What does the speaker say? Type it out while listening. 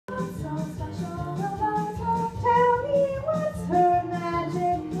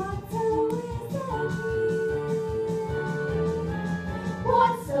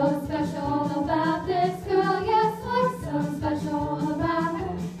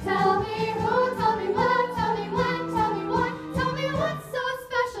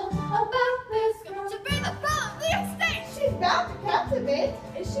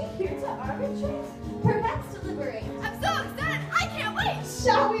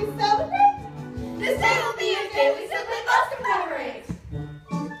we celebrate? This day will be a day we simply must commemorate.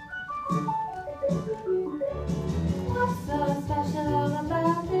 What's so special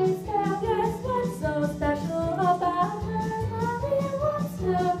about this girl? Yes, what's so special about her? Mommy, what's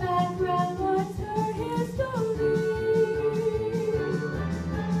her background? What's her history?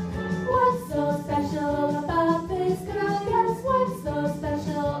 What's so special about this girl? Yes, what's so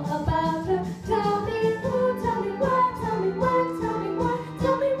special about her? Tell me who, tell me what, tell me what, tell me what,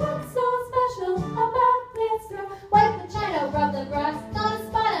 tell me what's so special about this girl. Wipe the china, rub the grass, not a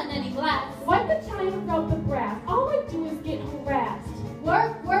spot on any glass. Wipe the china, rub the grass. All I do is get harassed.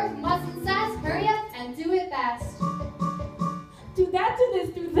 Work, work, mustn't sass, hurry up and do it fast. Do that, do this,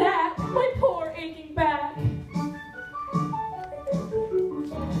 do that. My poor aching back.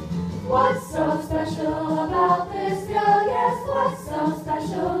 What's so special about